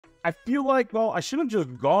I feel like, well, I should have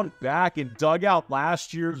just gone back and dug out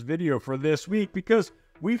last year's video for this week because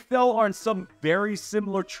we fell on some very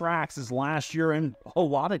similar tracks as last year in a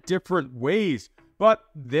lot of different ways. But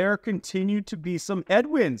there continue to be some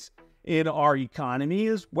headwinds in our economy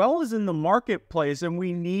as well as in the marketplace, and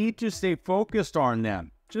we need to stay focused on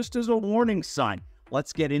them. Just as a warning sign,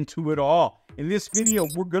 let's get into it all. In this video,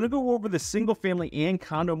 we're going to go over the single family and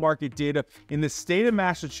condo market data in the state of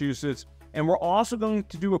Massachusetts, and we're also going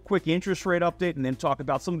to do a quick interest rate update and then talk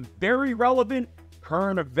about some very relevant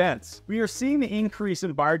current events. We are seeing the increase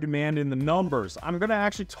in buyer demand in the numbers. I'm going to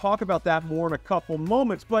actually talk about that more in a couple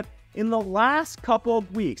moments, but in the last couple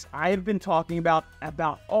of weeks, I have been talking about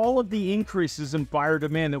all of the increases in buyer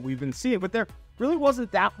demand that we've been seeing, but there really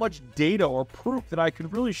wasn't that much data or proof that I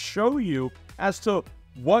could really show you as to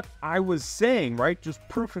what I was saying, right? Just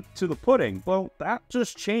proof to the pudding. Well, that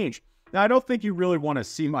just changed. Now, I don't think you really want to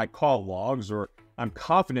see my call logs, or I'm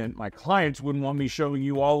confident my clients wouldn't want me showing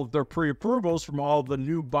you all of their pre-approvals from all of the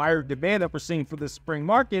new buyer demand that we're seeing for the spring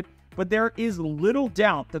market. But there is little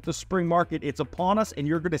doubt that the spring market, it's upon us, and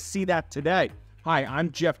you're going to see that today. Hi,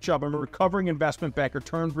 I'm Jeff Chubb. I'm a recovering investment banker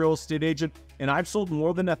turned real estate agent, and I've sold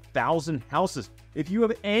more than 1,000 houses. If you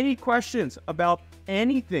have any questions about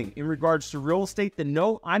anything in regards to real estate, then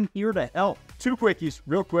know I'm here to help. Two quickies,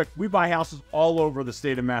 real quick. We buy houses all over the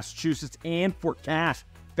state of Massachusetts and for cash.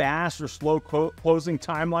 Fast or slow closing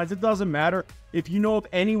timelines, it doesn't matter. If you know of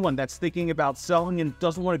anyone that's thinking about selling and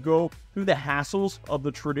doesn't want to go through the hassles of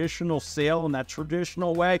the traditional sale in that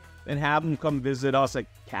traditional way, then have them come visit us at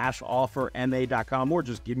cashofferma.com or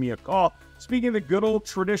just give me a call. Speaking of the good old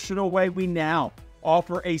traditional way, we now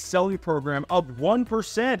offer a selling program of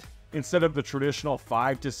 1% instead of the traditional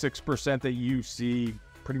 5 to 6% that you see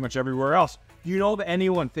pretty much everywhere else. You know of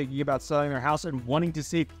anyone thinking about selling their house and wanting to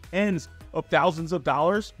save tens of thousands of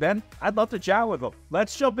dollars? Then I'd love to chat with them.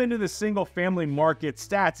 Let's jump into the single family market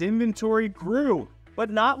stats. Inventory grew,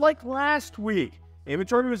 but not like last week.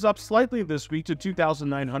 Inventory was up slightly this week to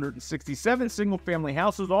 2,967 single family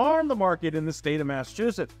houses on the market in the state of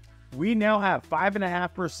Massachusetts. We now have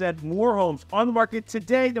 5.5% more homes on the market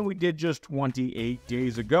today than we did just 28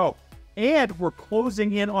 days ago. And we're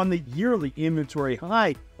closing in on the yearly inventory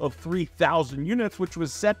high of 3,000 units, which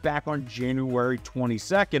was set back on January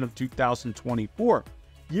 22nd of 2024.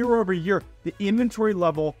 Year over year, the inventory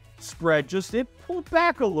level spread it pulled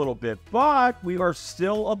back a little bit, but we are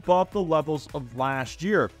still above the levels of last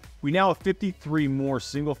year. We now have 53 more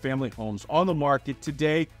single-family homes on the market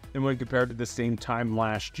today than when compared to the same time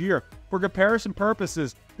last year. For comparison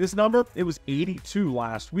purposes, this number, it was 82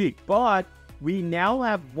 last week, but we now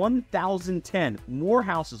have 1,010 more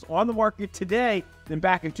houses on the market today than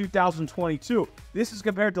back in 2022. This is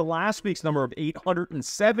compared to last week's number of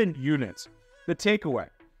 807 units. The takeaway,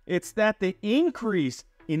 it's that the increase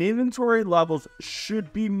in inventory levels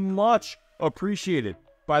should be much appreciated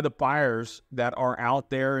by the buyers that are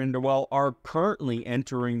out there and, well, are currently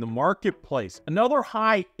entering the marketplace. Another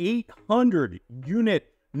high 800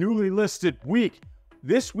 unit newly listed week.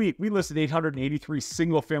 This week, we listed 883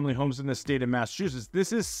 single-family homes in the state of Massachusetts.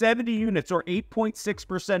 This is 70 units, or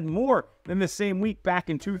 8.6% more than the same week back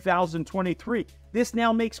in 2023. This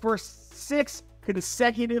now makes for a 6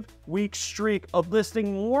 consecutive week streak of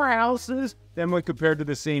listing more houses than when compared to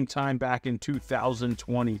the same time back in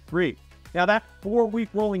 2023. Now, that 4-week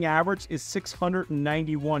rolling average is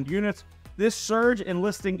 691 units. This surge in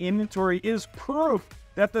listing inventory is proof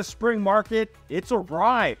that the spring market, it's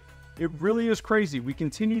arrived. It really is crazy. We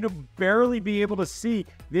continue to barely be able to see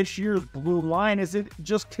this year's blue line as it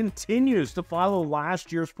just continues to follow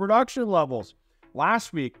last year's production levels.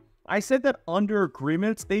 Last week, I said that under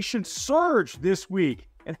agreements, they should surge this week.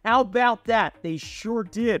 And how about that? They sure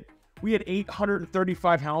did. We had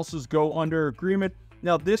 835 houses go under agreement.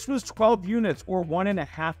 Now, this was 12 units, or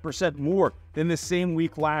 1.5% more than the same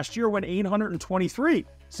week last year when 823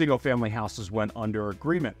 single-family houses went under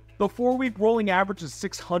agreement. The 4-week rolling average is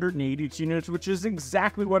 682 units, which is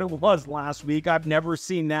exactly what it was last week. I've never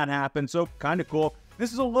seen that happen, so kind of cool.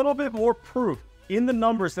 This is a little bit more proof in the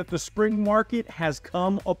numbers that the spring market has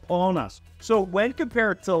come upon us. So when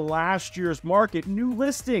compared to last year's market, new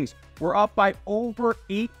listings were up by over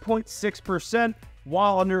 8.6%,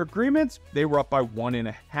 while under agreements, they were up by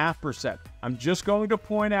 1.5%. I'm just going to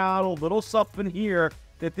point out a little something here,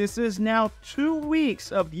 that this is now 2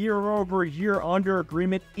 weeks of year-over-year under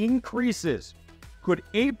agreement increases. Could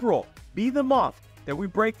April be the month that we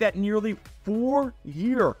break that nearly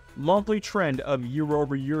 4-year monthly trend of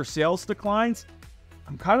year-over-year sales declines?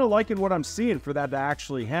 I'm kind of liking what I'm seeing for that to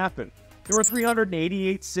actually happen. There were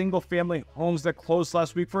 388 single-family homes that closed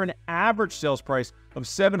last week for an average sales price of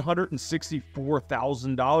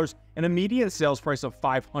 $764,000 and a median sales price of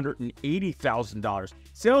 $580,000.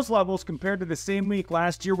 Sales levels compared to the same week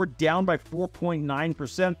last year were down by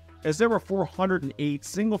 4.9%, as there were 408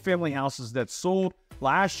 single-family houses that sold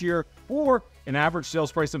last year for an average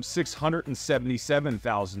sales price of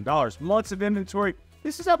 $677,000. Months of inventory.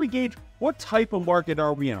 This is how we gauge what type of market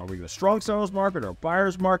are we in. Are we in a strong seller's market or a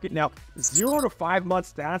buyer's market? Now, 0 to 5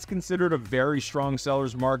 months, that's considered a very strong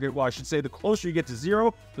seller's market. Well, I should say the closer you get to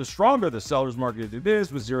 0, the stronger the seller's market it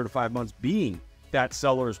is, with 0 to 5 months being that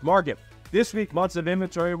seller's market. This week, months of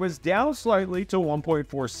inventory was down slightly to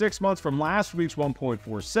 1.46 months from last week's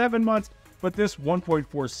 1.47 months. But this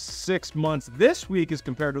 1.46 months this week is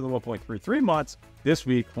compared to the 1.33 months this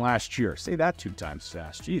week last year. Say that 2 times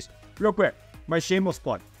fast. Jeez. Real quick, my shameless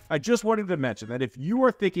plug. I just wanted to mention that if you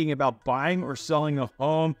are thinking about buying or selling a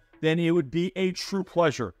home, then it would be a true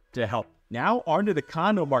pleasure to help. Now, on to the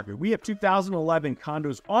condo market. We have 2011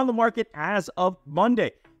 condos on the market as of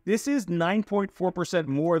Monday. This is 9.4%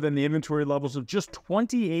 more than the inventory levels of just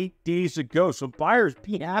 28 days ago. So buyers,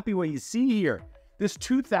 be happy what you see here. This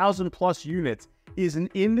 2,000 plus units is an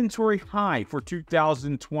inventory high for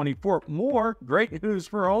 2024. More great news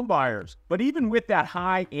for home buyers. But even with that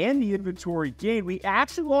high and the inventory gain, we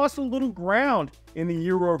actually lost a little ground in the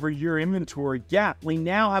year-over-year inventory gap. We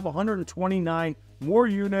now have 129 more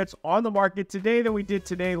units on the market today than we did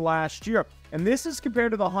today last year. And this is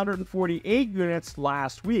compared to the 148 units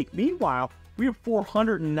last week. Meanwhile, we have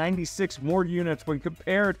 496 more units when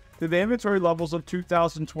compared to the inventory levels of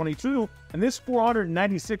 2022, and this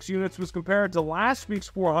 496 units was compared to last week's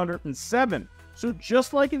 407. So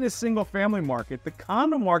just like in the single-family market, the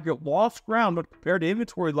condo market lost ground when compared to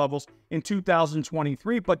inventory levels in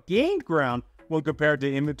 2023, but gained ground when compared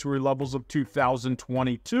to inventory levels of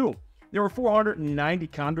 2022. There were 490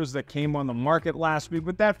 condos that came on the market last week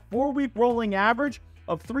with that 4-week rolling average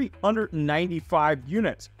of 395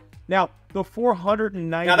 units. Now, the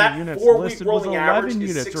 490 units listed was 11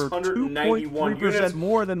 units, or 2.3%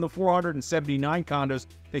 more than the 479 condos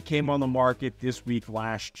that came on the market this week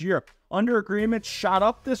last year. Under agreements shot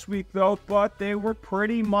up this week, though, but they were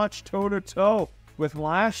pretty much toe-to-toe with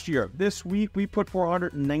last year. This week, we put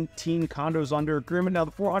 419 condos under agreement. Now,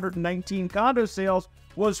 the 419 condo sales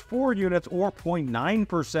was 4 units, or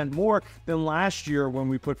 0.9% more than last year when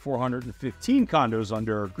we put 415 condos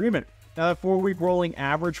under agreement. Now, the 4-week rolling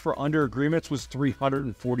average for under agreements was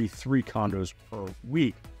 343 condos per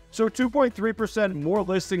week. So 2.3% more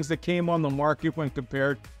listings that came on the market when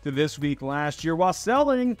compared to this week last year, while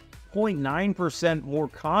selling 0.9% more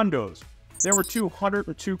condos. There were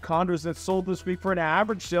 202 condos that sold this week for an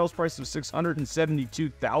average sales price of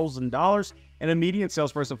 $672,000 and a median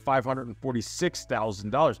sales price of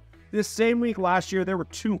 $546,000. This same week last year, there were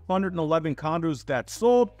 211 condos that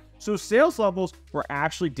sold, so sales levels were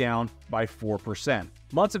actually down by 4%.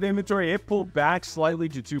 Months of inventory, it pulled back slightly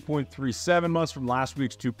to 2.37 months from last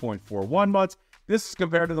week's 2.41 months. This is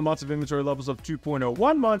compared to the months of inventory levels of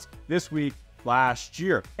 2.01 months this week last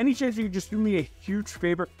year. Any chance you could just do me a huge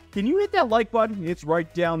favor? Can you hit that like button? It's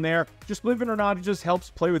right down there. Just believe it or not, it just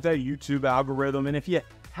helps play with that YouTube algorithm. And if you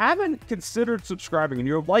haven't considered subscribing and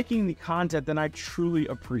you're liking the content, then I truly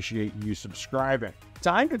appreciate you subscribing.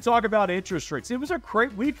 Time to talk about interest rates. It was a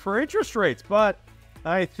great week for interest rates, but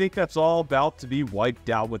I think that's all about to be wiped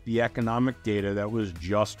out with the economic data that was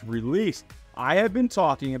just released. I have been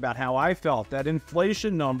talking about how I felt that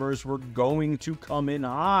inflation numbers were going to come in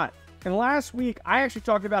hot. And last week, I actually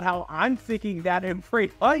talked about how I'm thinking that a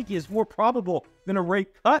rate hike is more probable than a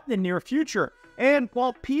rate cut in the near future. And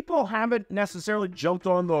while people haven't necessarily jumped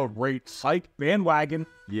on the rate hike bandwagon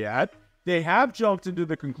yet, they have jumped into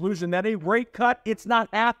the conclusion that a rate cut, it's not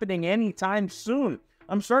happening anytime soon.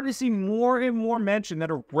 I'm starting to see more and more mention that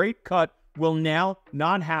a rate cut will now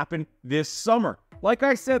not happen this summer. Like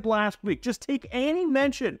I said last week, just take any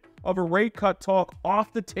mention of a rate cut talk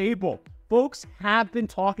off the table. Folks have been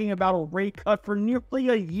talking about a rate cut for nearly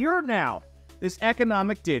a year now. This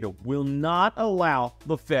economic data will not allow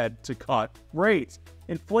the Fed to cut rates.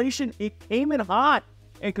 Inflation, it came in hot,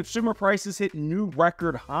 and consumer prices hit new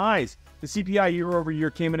record highs. The CPI year over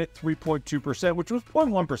year came in at 3.2%, which was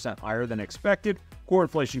 0.1% higher than expected. Core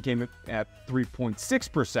inflation came in at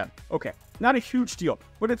 3.6%. Okay, not a huge deal,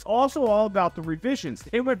 but it's also all about the revisions.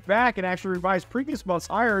 They went back and actually revised previous months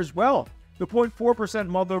higher as well. The 0.4%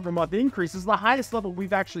 month-over-month increase is the highest level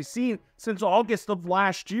we've actually seen since August of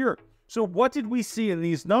last year. So what did we see in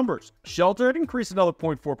these numbers? Shelter had increased another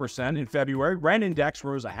 0.4% in February. Rent index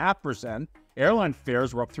rose 0.5%. Airline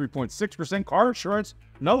fares were up 3.6%. Car insurance,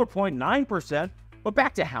 another 0.9%. But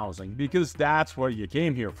back to housing, because that's what you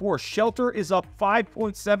came here for. Shelter is up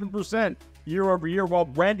 5.7% year over year, while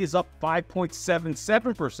rent is up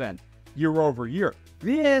 5.77% year over year.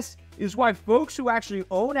 This is why folks who actually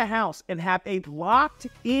own a house and have a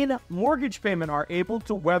locked-in mortgage payment are able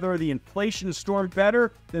to weather the inflation storm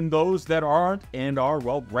better than those that aren't and are,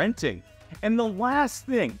 well, renting. And the last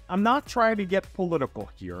thing, I'm not trying to get political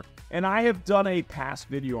here, and I have done a past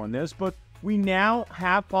video on this, but we now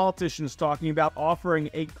have politicians talking about offering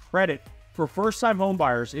a credit for first-time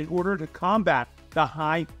homebuyers in order to combat the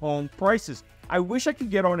high home prices. I wish I could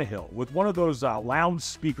get on a hill with one of those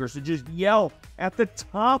loudspeakers to just yell at the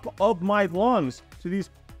top of my lungs to these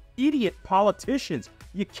idiot politicians.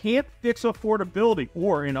 You can't fix affordability,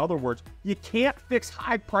 or in other words, you can't fix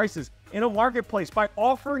high prices in a marketplace by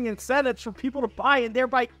offering incentives for people to buy and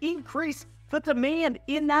thereby increase the demand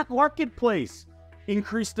in that marketplace.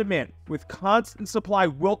 Increased demand with constant supply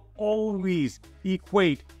will always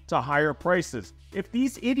equate to higher prices. If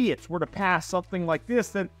these idiots were to pass something like this,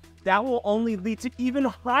 then that will only lead to even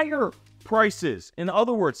higher prices. In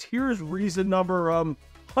other words, here's reason number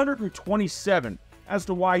 127 as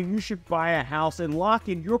to why you should buy a house and lock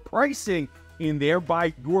in your pricing and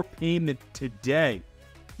thereby your payment today.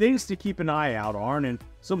 Things to keep an eye out on, and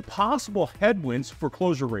some possible headwinds: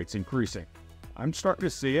 foreclosure rates increasing. I'm starting to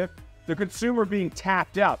see it. The consumer being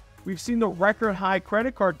tapped out. We've seen the record high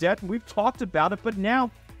credit card debt, and we've talked about it, but now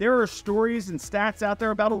there are stories and stats out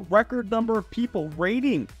there about a record number of people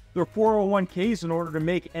raiding their 401ks in order to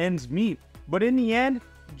make ends meet. But in the end,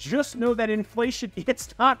 just know that inflation, it's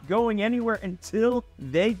not going anywhere until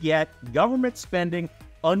they get government spending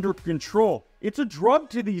under control. It's a drug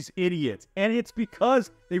to these idiots, and it's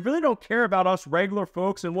because they really don't care about us regular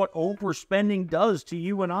folks and what overspending does to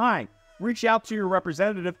you and I. Reach out to your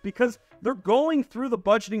representative, because they're going through the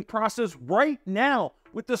budgeting process right now,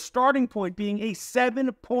 with the starting point being a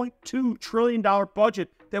 $7.2 trillion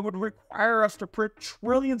budget that would require us to print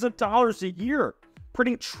trillions of dollars a year.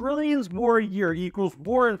 Printing trillions more a year equals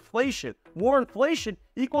more inflation. More inflation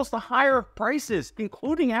equals the higher prices,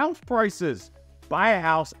 including house prices. Buy a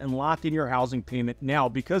house and lock in your housing payment now,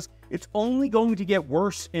 because it's only going to get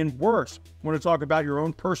worse and worse. Want to talk about your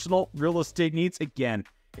own personal real estate needs? Again,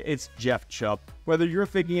 it's Jeff Chubb. Whether you're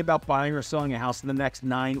thinking about buying or selling a house in the next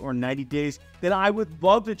 9 or 90 days, then I would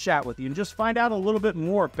love to chat with you and just find out a little bit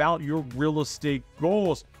more about your real estate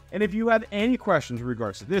goals. And if you have any questions in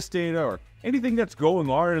regards to this data or anything that's going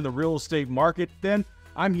on in the real estate market, then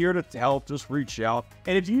I'm here to help. Just reach out.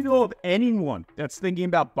 And if you know of anyone that's thinking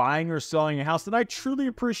about buying or selling a house, then I truly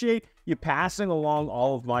appreciate you passing along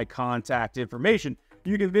all of my contact information.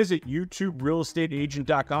 You can visit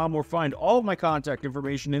YouTubeRealEstateAgent.com or find all of my contact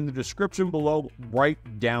information in the description below right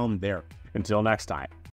down there. Until next time.